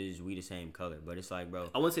is because we the same color. But it's like, bro,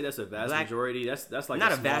 I wouldn't say that's a vast majority. That's like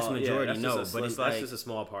not a vast majority, no. But it's like, that's just a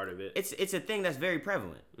small part of it. It's a thing that's very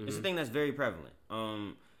prevalent. It's a thing that's very prevalent.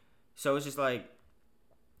 So it's just like,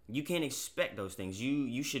 you can't expect those things.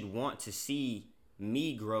 You should want to see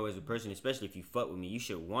me grow as a person, especially if you fuck with me. You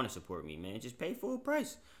should want to support me, man. Just pay full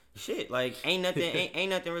price. Shit, like, ain't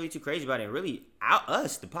nothing really too crazy about it. And really,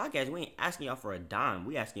 us, the podcast, we ain't asking y'all for a dime.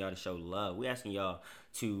 We asking y'all to show love. We asking y'all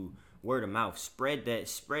to word of mouth, spread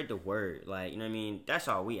the word. Like, you know what I mean? That's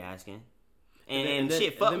all we asking. And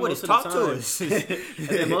shit, fuck with us, talk to us. And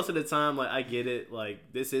then most of the time, like, I get it.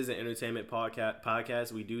 Like, this is an entertainment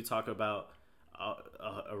podcast. We do talk about an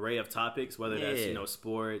array of topics, whether that's, you know,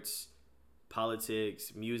 sports,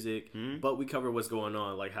 politics, music, but we cover what's going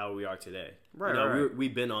on, like how we are today. Right, you know, right.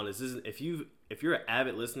 we've been on this. This is, if you're an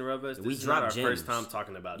avid listener of us, this is not our first time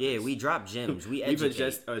talking about this. Yeah, we drop gems. We've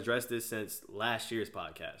addressed this since last year's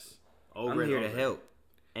podcast. I'm here to help.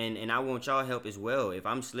 And I want y'all help as well. If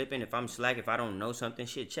I'm slipping, if I'm slack, if I don't know something,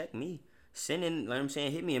 shit, check me. Send in, like I'm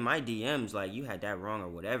saying, hit me in my DMs like you had that wrong or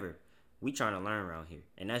whatever. We trying to learn around here.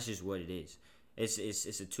 And that's just what it is.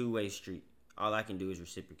 It's a two-way street. All I can do is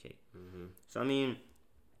reciprocate. Mm-hmm. So, I mean,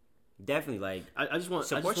 definitely, like, I just want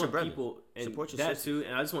people, and support your that sisters. too,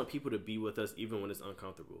 and I just want people to be with us even when it's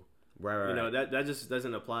uncomfortable. Right. You know, that just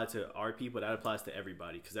doesn't apply to our people. That applies to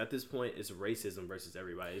everybody. Because at this point, it's racism versus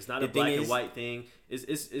everybody. It's not a black and white thing.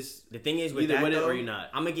 It's the thing is with either that, with though, it or you're not.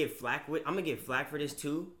 I'm gonna get flack for this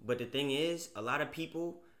too. But the thing is, a lot of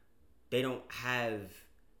people, they don't have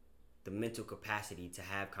the mental capacity to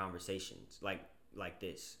have conversations like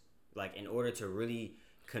this. Like, in order to really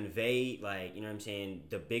convey, like, you know what I'm saying,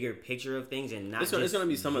 the bigger picture of things, and not it's going to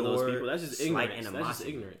be some of those people. That's just ignorance. That's just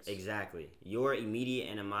ignorance. Exactly. Your immediate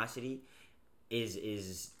animosity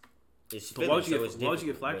is but why would you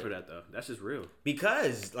get flagged for that, though? That's just real.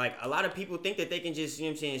 Because, like, a lot of people think that they can just, you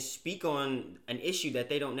know what I'm saying, speak on an issue that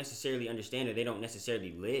they don't necessarily understand or they don't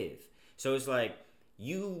necessarily live. So it's like,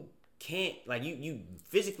 you can't, like, you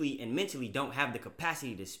physically and mentally don't have the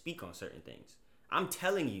capacity to speak on certain things. I'm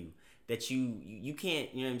telling you that you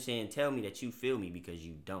can't, you know what I'm saying, tell me that you feel me because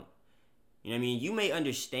you don't. You know what I mean? You may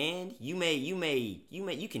understand, you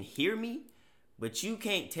can hear me, but you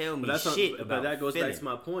can't tell me shit about But that goes feeling. back to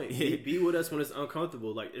my point. Be with us when it's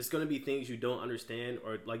uncomfortable. Like, it's gonna be things you don't understand,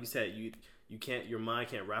 or like you said, you can't, your mind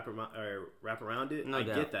can't wrap around it. I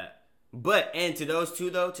get that. But, and to those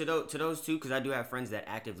two, because I do have friends that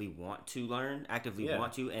actively want to learn,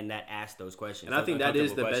 and that ask those questions. And I think that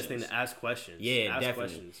is the best thing, to ask questions. Yeah, ask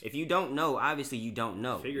definitely. Questions. If you don't know, obviously you don't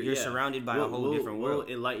know. You're surrounded by a whole different world.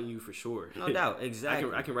 We'll enlighten you for sure. No doubt,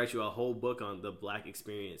 exactly. I can write you a whole book on the black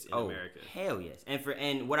experience in America. Hell yes.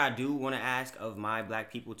 And what I do want to ask of my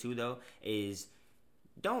black people too, though, is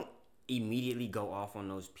don't immediately go off on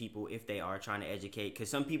those people if they are trying to educate, because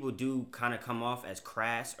some people do kind of come off as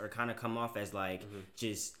crass or kind of come off as like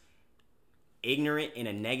just ignorant in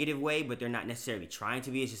a negative way, but they're not necessarily trying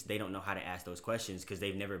to be. It's just they don't know how to ask those questions because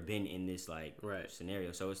they've never been in this like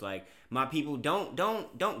scenario. So it's like, my people, don't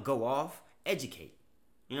go off, educate.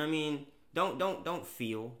 You know what I mean? Don't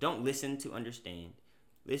feel, don't listen to understand,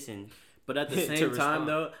 listen. But at the same time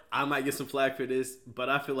though, I might get some flack for this, but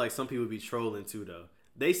I feel like some people be trolling too though.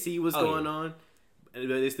 They see what's going on, but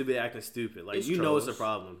they still be acting stupid. Like, you know it's a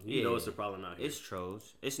problem. You know it's a problem out here. It's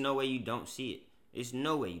trolls. It's no way you don't see it. It's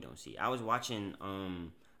no way you don't see it. I was watching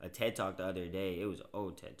a TED Talk the other day. It was an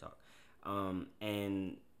old TED Talk.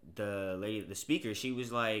 And the lady, the speaker, she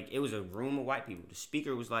was like, it was a room of white people. The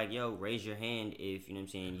speaker was like, yo, raise your hand if, you know what I'm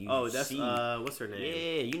saying, you see. What's her name?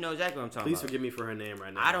 Yeah, you know exactly what I'm talking about. Please forgive me for her name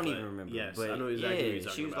right now. I don't even remember. Yes, but I know exactly what you're talking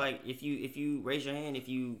about. She was like, if you raise your hand, if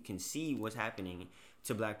you can see what's happening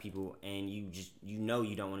to black people and you know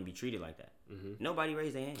you don't want to be treated like that. Mm-hmm. Nobody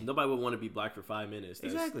raised their hand. Nobody would want to be black for 5 minutes.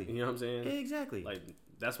 Exactly. You know what I'm saying? Exactly. Like,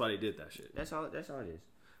 that's why they did that shit. That's all it is.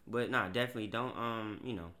 But nah, definitely don't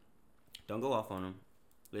don't go off on them.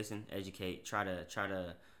 Listen, educate, try to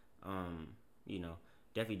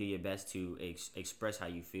definitely do your best to express how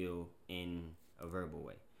you feel in a verbal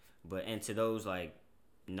way. But, and to those like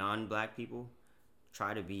non-black people,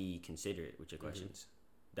 try to be considerate with your questions.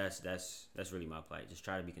 That's really my plight. Just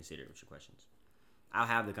try to be considerate with your questions. I'll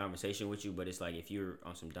have the conversation with you, but it's like if you're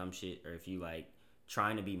on some dumb shit or if you like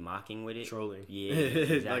trying to be mocking with it, trolling. Yeah,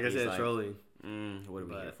 exactly. Like I said, trolling. What are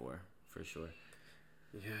we here for sure?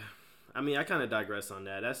 Yeah, I mean, I kind of digress on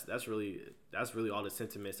that. That's really all the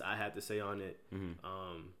sentiments I had to say on it.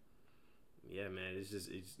 Mm-hmm. Yeah, man, it's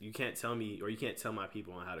you can't tell me, or you can't tell my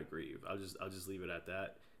people on how to grieve. I'll just leave it at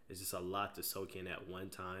that. It's just a lot to soak in at one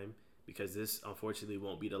time. Because this, unfortunately,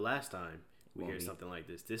 won't be the last time we hear something like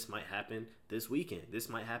this. This might happen this weekend. This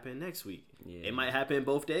might happen next week. Yeah. It might happen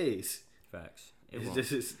both days. Facts. It's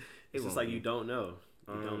just like you don't know.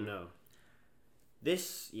 You don't know.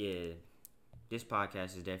 This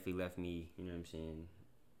podcast has definitely left me, you know what I'm saying,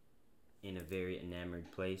 in a very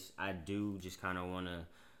enamored place. I do just kind of want to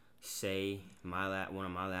say one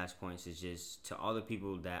of my last points is just to all the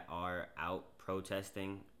people that are out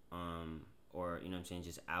protesting, or, you know what I'm saying,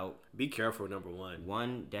 just out. Be careful, number one.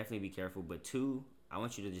 One, definitely be careful. But two, I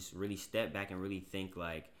want you to just really step back and really think,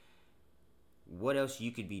 like, what else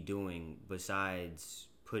you could be doing besides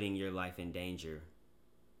putting your life in danger.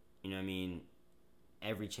 You know what I mean?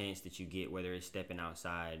 Every chance that you get, whether it's stepping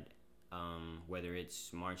outside, whether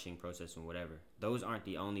it's marching, protesting, whatever. Those aren't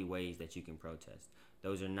the only ways that you can protest.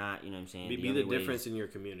 Those are not, you know what I'm saying? Be the difference in your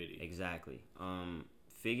community. Exactly.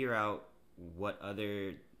 Figure out what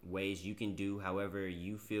other ways you can do, however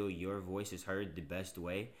you feel your voice is heard the best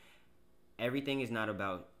way. Everything is not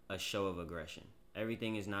about a show of aggression.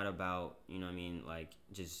 Everything is not about, you know what I mean, like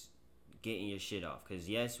just getting your shit off. Because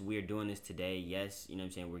yes, we're doing this today. Yes, you know what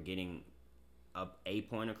I'm saying, we're getting a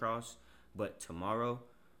point across. But tomorrow,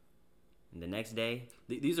 the next day,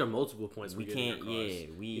 these are multiple points we can't. Yeah,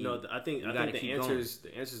 you know, I think the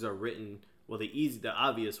answers are written. Well, the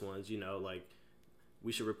obvious ones. You know, like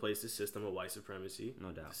we should replace the system of white supremacy.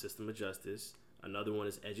 No doubt. The system of justice. Another one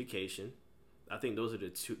is education. I think those are the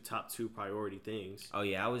top two priority things. Oh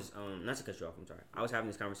yeah, I was not to cut you off. I'm sorry. I was having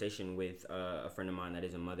this conversation with a friend of mine that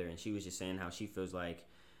is a mother, and she was just saying how she feels like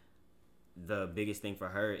the biggest thing for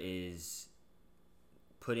her is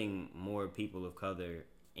putting more people of color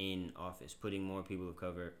in office, putting more people of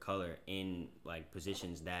color in like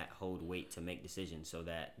positions that hold weight to make decisions, so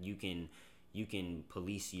that you can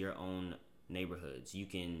police your own neighborhoods. You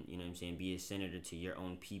can, you know what I'm saying, be a senator to your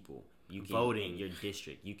own people. You can voting in your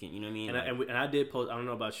district. You can, you know what I mean. And I did post. I don't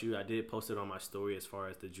know about you. I did post it on my story as far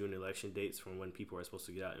as the June election dates from when people are supposed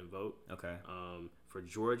to get out and vote. Okay. For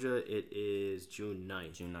Georgia, it is June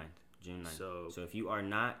 9th. June 9th. So if you are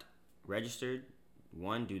not registered,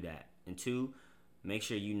 one, do that, and two, make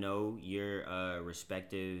sure you know your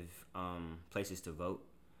respective places to vote.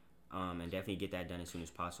 And definitely get that done as soon as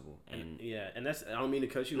possible. And that's, I don't mean to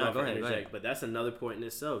cut you off and interject, but that's another point in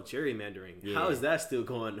itself. Gerrymandering. Yeah. How is that still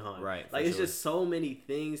going on? Right. Like it's just so many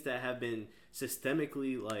things that have been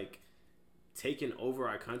systemically like taken over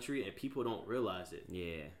our country, and people don't realize it.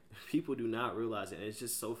 Yeah. People do not realize it, and it's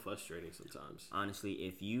just so frustrating sometimes. Honestly,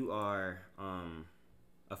 if you are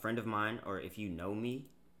a friend of mine, or if you know me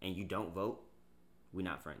and you don't vote, we're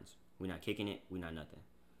not friends. We're not kicking it. We're not nothing.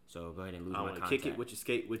 So go ahead and lose my contact. Kick it with your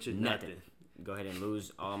skate, which is nothing. Go ahead and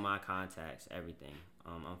lose all my contacts, everything.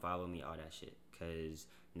 Unfollow me, all that shit. Because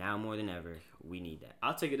now more than ever, we need that.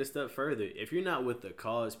 I'll take it a step further. If you're not with the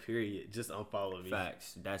cause, period, just unfollow me.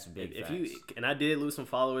 Facts. That's big facts. And I did lose some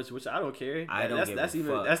followers, which I don't care. I don't give a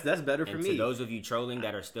fuck. That's better for me. To those of you trolling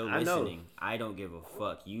that are still listening, I don't give a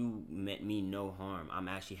fuck. You meant me no harm. I'm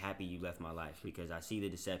actually happy you left my life because I see the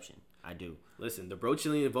deception. I do. Listen, the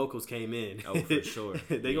Brochilian vocals came in. Oh, for sure.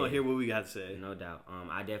 They gonna hear what we got to say. No doubt.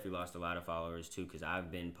 I definitely lost a lot of followers too because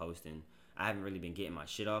I've been posting. I haven't really been getting my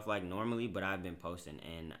shit off like normally, but I've been posting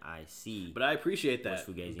and I see. But I appreciate that.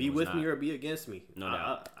 Be with me or be against me. No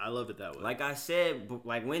doubt. I love it that way. Like I said,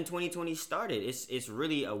 like when 2020 started, it's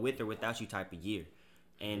really a with or without you type of year,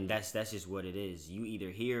 and that's just what it is. You either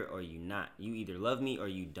here or you not. You either love me or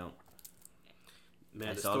you don't.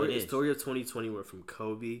 Man, the story of 2020 went from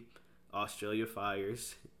Kobe, Australia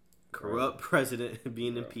fires, corrupt president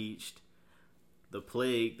being impeached, the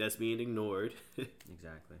plague that's being ignored.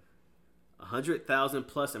 Exactly. 100,000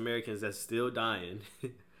 plus Americans that's still dying.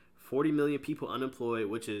 40 million people unemployed,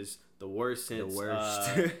 which is the worst since. The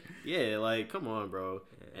worst. Yeah, like come on, bro.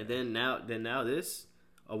 Yeah. And then now this.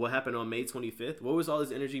 What happened on May 25th? What was all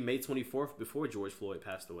this energy May 24th before George Floyd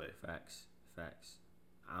passed away? Facts.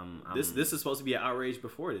 This is supposed to be an outrage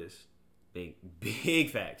before this. Big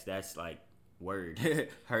facts. That's like word.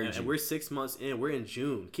 And we're 6 months in. We're in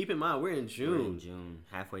June. Keep in mind, we're in June.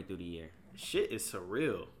 Halfway through the year. Shit is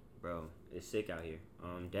surreal. Bro, it's sick out here.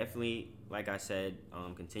 Definitely, like I said,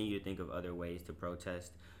 continue to think of other ways to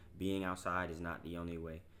protest. Being outside is not the only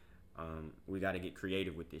way. We got to get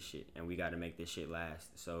creative with this shit, and we got to make this shit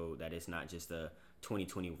last so that it's not just a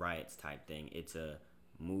 2020 riots type thing. It's a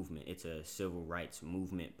movement. It's a civil rights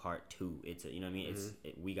movement part 2. It's a, you know what I mean?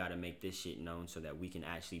 We got to make this shit known so that we can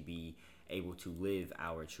actually be able to live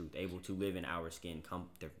our truth, able to live in our skin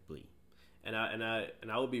comfortably. And I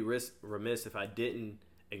would be remiss if I didn't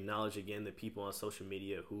acknowledge again the people on social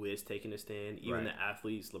media who is taking a stand, even the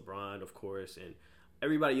athletes, LeBron, of course, and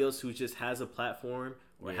everybody else who just has a platform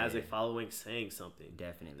or has a following saying something.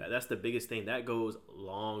 Definitely. That's the biggest thing. That goes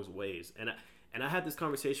long ways. And I had this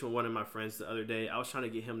conversation with one of my friends the other day. I was trying to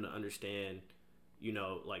get him to understand, you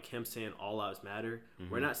know, like him saying all lives matter.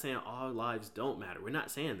 Mm-hmm. We're not saying all lives don't matter. We're not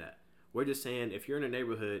saying that. We're just saying if you're in a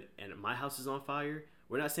neighborhood and my house is on fire,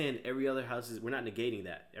 we're not saying every other house is, we're not negating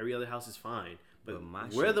that. Every other house is fine. But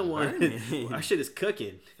we're the one. Our shit is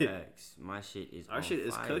cooking. Facts. My shit is. Our shit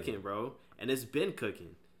is cooking, bro, and it's been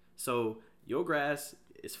cooking. So your grass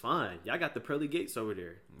is fine. Y'all got the pearly gates over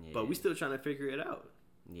there, but we still trying to figure it out.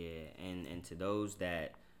 Yeah, and to those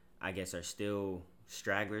that I guess are still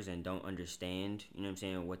stragglers and don't understand, you know what I'm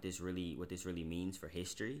saying, what this really means for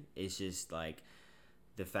history. It's just like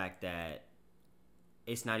the fact that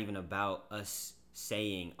it's not even about us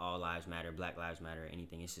saying all lives matter, Black Lives Matter, or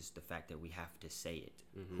anything. It's just the fact that we have to say it.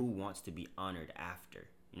 Who wants to be honored after?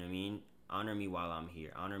 You know what I mean? Honor me while I'm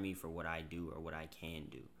here. Honor me for what I do or what I can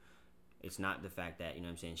do. It's not the fact that, you know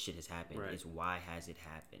what I'm saying, shit has happened. Right. It's why has it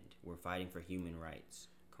happened? We're fighting for human rights.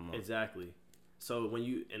 Come on. Exactly. So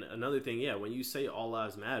and another thing, when you say all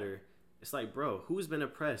lives matter, it's like, bro, who's been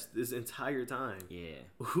oppressed this entire time? Yeah.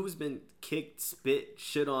 Who's been kicked, spit,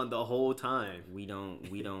 shit on the whole time? We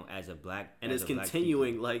don't as a black and it's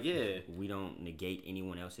continuing people, we don't negate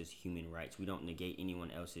anyone else's human rights. We don't negate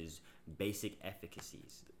anyone else's basic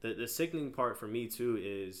efficacies. The sickening part for me too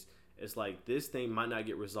is it's like this thing might not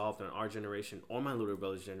get resolved in our generation or my little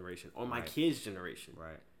brother's generation or my kids' generation.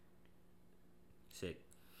 Right. Sick.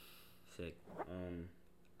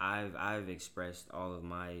 I've expressed all of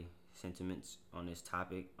my sentiments on this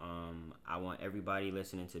topic. I want everybody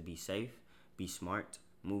listening to be safe, be smart,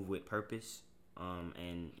 move with purpose,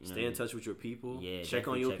 and stay in touch with your people. Yeah, check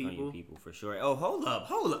on your people for sure. Oh, hold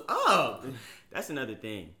up. That's another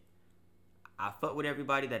thing. I fuck with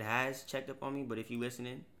everybody that has checked up on me, but if you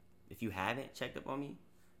listening, if you haven't checked up on me,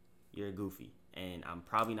 you're a goofy, and I'm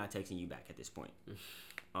probably not texting you back at this point.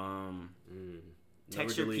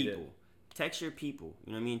 Text your people. Text your people.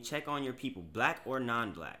 You know what I mean? Check on your people, black or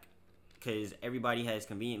non-black. Because everybody has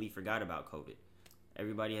conveniently forgot about COVID.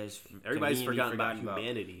 Everybody's forgotten about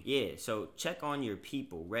humanity. Yeah, so check on your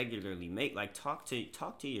people regularly. Talk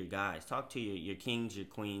to your guys. Talk to your kings, your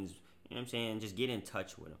queens. You know what I'm saying? Just get in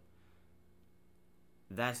touch with them.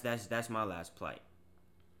 That's my last plight.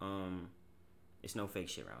 It's no fake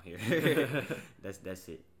shit around here. That's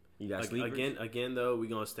it. You got sleepers? Again though, we're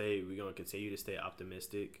gonna continue to stay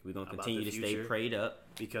optimistic. We're gonna continue to stay prayed up.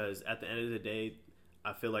 Because at the end of the day,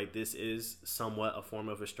 I feel like this is somewhat a form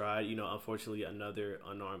of a stride. You know, unfortunately, another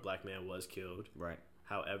unarmed black man was killed. Right.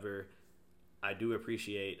 However, I do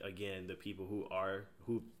appreciate, again, the people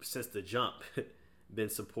who since the jump been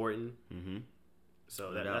supporting. Mm-hmm.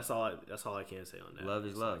 So that's all I can say on that. Love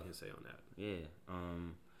is love. All I can say on that. Yeah.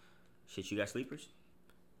 Shit, you got sleepers?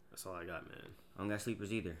 That's all I got, man. I don't got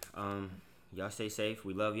sleepers either. Y'all stay safe.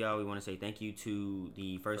 We love y'all. We want to say thank you to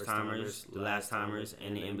the first timers, the last timers,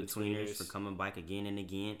 and the in-betweeners for coming back again and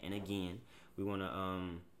again and again. We want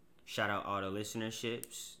to shout out all the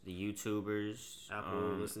listenerships, the YouTubers,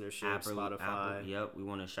 Apple listenership, Spotify. Yep. We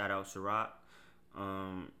want to shout out Ciroc.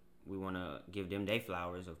 We want to give them day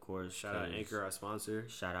flowers, of course. Shout out Anchor, our sponsor.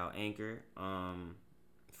 Shout out Anchor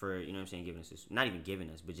for, you know what I'm saying, giving us this. Not even giving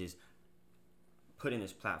us, but just putting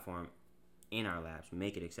this platform in our labs,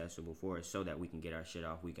 make it accessible for us so that we can get our shit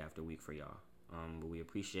off week after week for y'all. But we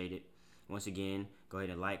appreciate it. Once again, go ahead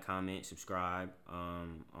and like, comment, subscribe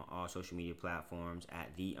on all social media platforms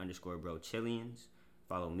at @the_BroChillians.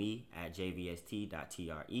 Follow me at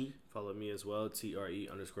jvst.tre. Follow me as well,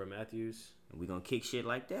 TRE_Matthews. And we gonna kick shit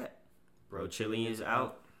like that. Bro Chillians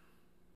out.